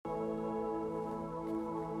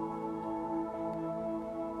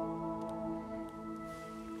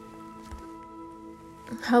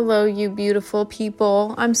Hello, you beautiful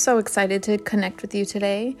people. I'm so excited to connect with you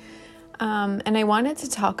today. And I wanted to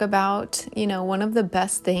talk about, one of the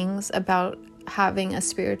best things about having a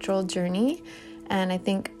spiritual journey. And I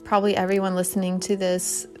think probably everyone listening to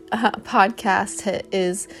this podcast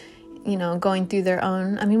is, going through their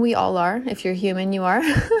own. I mean, we all are. If you're human, you are.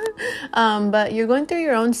 But you're going through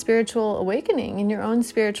your own spiritual awakening and your own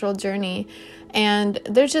spiritual journey. And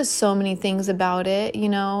there's just so many things about it,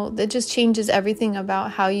 that just changes everything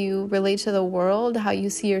about how you relate to the world, how you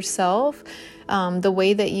see yourself, the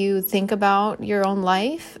way that you think about your own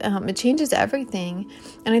life. It changes everything.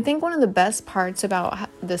 And I think one of the best parts about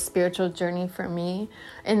the spiritual journey for me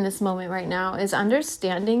in this moment right now is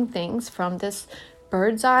understanding things from this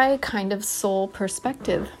bird's eye kind of soul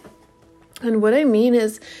perspective. And what I mean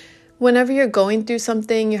is, whenever you're going through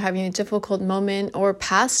something, you're having a difficult moment or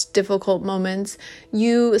past difficult moments,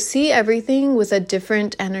 you see everything with a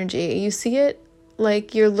different energy. You see it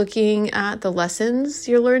like you're looking at the lessons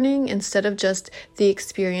you're learning instead of just the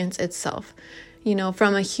experience itself.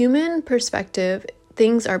 From a human perspective,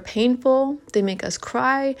 things are painful. They make us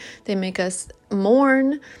cry. They make us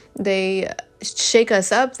mourn. They shake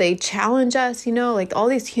us up. They challenge us, like all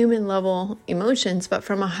these human level emotions. But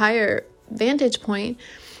from a higher vantage point,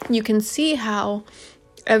 you can see how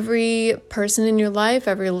every person in your life,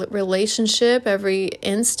 every relationship, every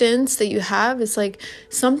instance that you have is like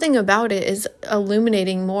something about it is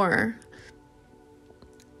illuminating more.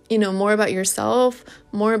 More about yourself,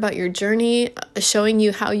 more about your journey, showing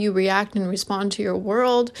you how you react and respond to your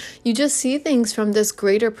world. You just see things from this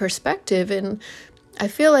greater perspective. And I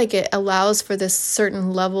feel like it allows for this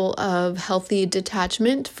certain level of healthy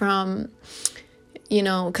detachment from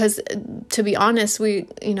because to be honest,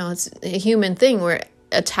 it's a human thing. We're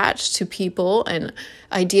attached to people and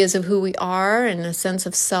ideas of who we are and a sense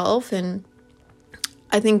of self. And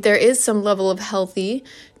I think there is some level of healthy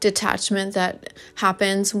detachment that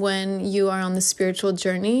happens when you are on the spiritual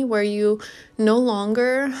journey, where you no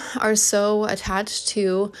longer are so attached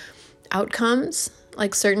to outcomes,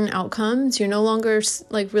 like certain outcomes. You're no longer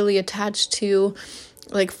like really attached to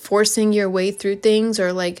like forcing your way through things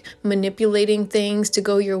or like manipulating things to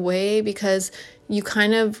go your way, because you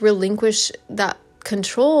kind of relinquish that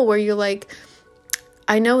control where you're like,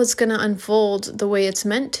 I know it's going to unfold the way it's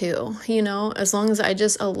meant to, as long as I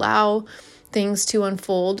just allow things to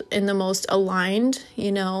unfold in the most aligned,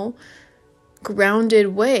 grounded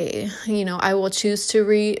way. I will choose to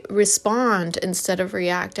respond instead of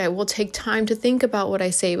react. I will take time to think about what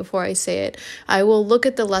I say before I say it. I will look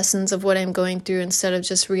at the lessons of what I'm going through instead of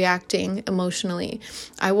just reacting emotionally.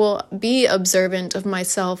 I will be observant of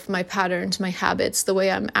myself, my patterns, my habits, the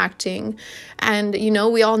way I'm acting. And,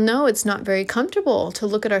 we all know it's not very comfortable to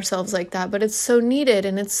look at ourselves like that, but it's so needed,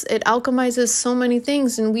 and it alchemizes so many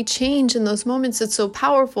things, and we change in those moments. It's so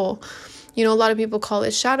powerful. A lot of people call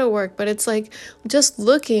it shadow work, but it's like just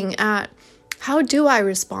looking at, how do I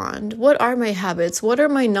respond? What are my habits? What are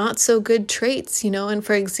my not so good traits? And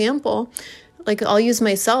for example, like I'll use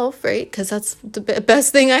myself, right? Because that's the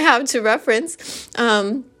best thing I have to reference,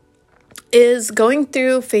 is going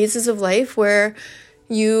through phases of life where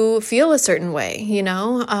you feel a certain way,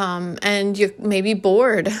 and you're maybe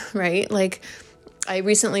bored, right? Like I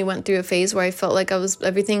recently went through a phase where I felt like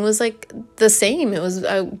everything was like the same. It was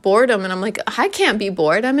boredom. And I'm like, I can't be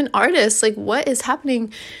bored. I'm an artist. Like, what is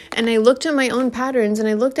happening? And I looked at my own patterns and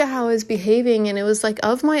I looked at how I was behaving, and it was like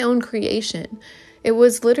of my own creation. It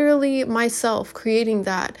was literally myself creating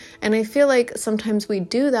that. And I feel like sometimes we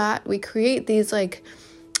do that. We create these like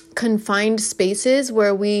confined spaces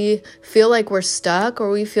where we feel like we're stuck,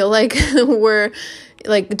 or we feel like we're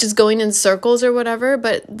like just going in circles or whatever.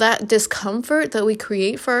 But that discomfort that we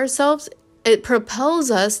create for ourselves, it propels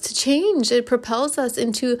us to change. It propels us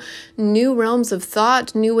into new realms of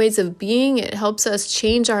thought, new ways of being. It helps us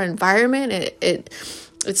change our environment.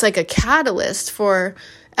 It's like a catalyst for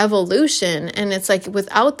evolution. And it's like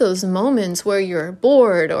without those moments where you're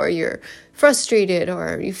bored or you're frustrated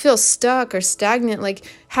or you feel stuck or stagnant, like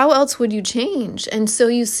how else would you change? And so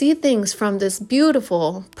you see things from this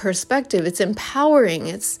beautiful perspective. It's empowering.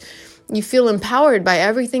 You feel empowered by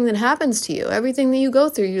everything that happens to you, everything that you go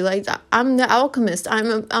through. You're like, I'm the alchemist.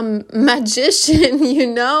 I'm a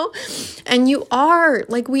magician, and you are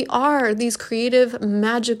like, we are these creative,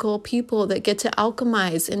 magical people that get to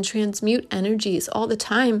alchemize and transmute energies all the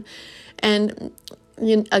time. And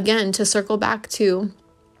again, to circle back to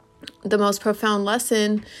the most profound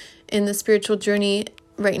lesson in the spiritual journey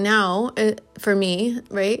right now, for me,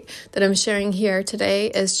 right, that I'm sharing here today,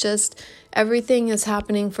 is just Everything is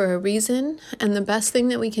happening for a reason, and the best thing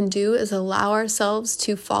that we can do is allow ourselves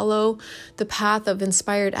to follow the path of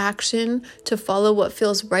inspired action, to follow what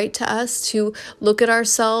feels right to us, to look at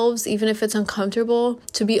ourselves, even if it's uncomfortable,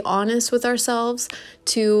 to be honest with ourselves,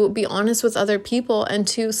 to be honest with other people, and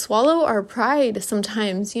to swallow our pride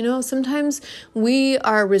sometimes. Sometimes we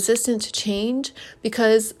are resistant to change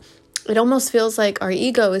because it almost feels like our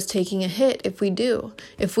ego is taking a hit if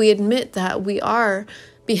we admit that we are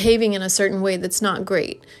behaving in a certain way that's not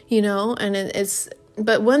great,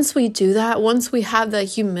 but once we do that, once we have the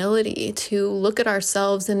humility to look at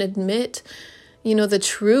ourselves and admit, the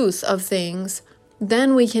truth of things,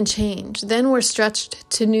 then we can change. Then we're stretched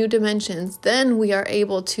to new dimensions. Then we are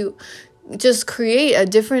able to just create a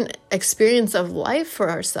different experience of life for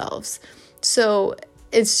ourselves. So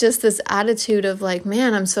it's just this attitude of like,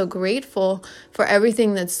 man, I'm so grateful for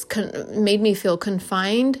everything that's made me feel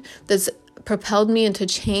confined, that's propelled me into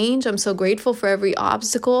change. I'm so grateful for every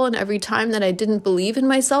obstacle and every time that I didn't believe in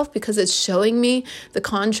myself, because it's showing me the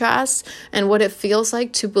contrast and what it feels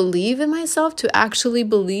like to believe in myself, to actually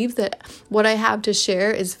believe that what I have to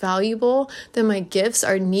share is valuable, that my gifts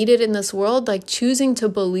are needed in this world, like choosing to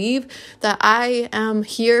believe that I am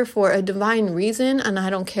here for a divine reason and I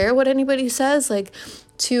don't care what anybody says, like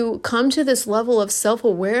to come to this level of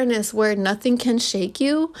self-awareness where nothing can shake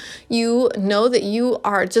you. You know that you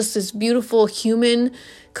are just this beautiful human,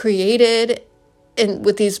 created and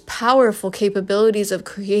with these powerful capabilities of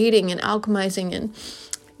creating and alchemizing, and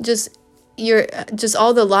just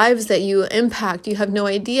all the lives that you impact, you have no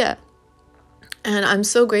idea. And I'm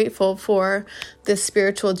so grateful for this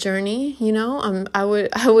spiritual journey. I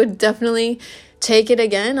would definitely take it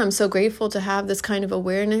again. I'm so grateful to have this kind of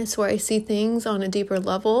awareness where I see things on a deeper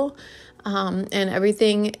level, and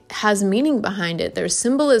everything has meaning behind it. There's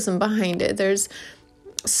symbolism behind it. There's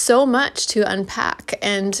so much to unpack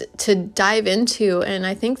and to dive into. And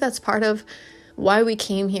I think that's part of why we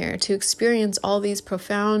came here, to experience all these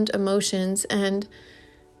profound emotions and,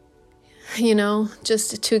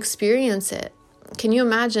 just to experience it. Can you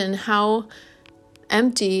imagine how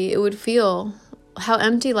empty it would feel? How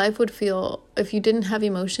empty life would feel if you didn't have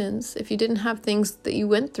emotions, if you didn't have things that you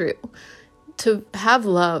went through, to have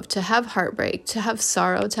love, to have heartbreak, to have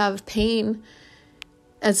sorrow, to have pain.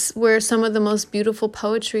 That's where some of the most beautiful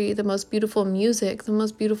poetry, the most beautiful music, the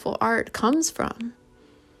most beautiful art comes from.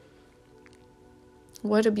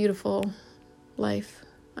 What a beautiful life.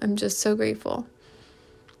 I'm just so grateful.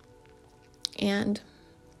 And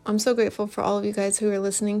I'm so grateful for all of you guys who are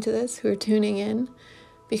listening to this, who are tuning in,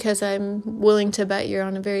 because I'm willing to bet you're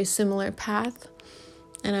on a very similar path.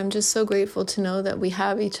 And I'm just so grateful to know that we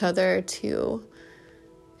have each other to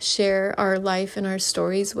share our life and our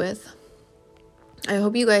stories with. I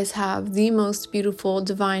hope you guys have the most beautiful,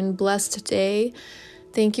 divine, blessed day.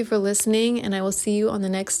 Thank you for listening, and I will see you on the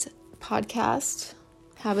next podcast.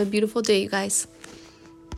 Have a beautiful day, you guys.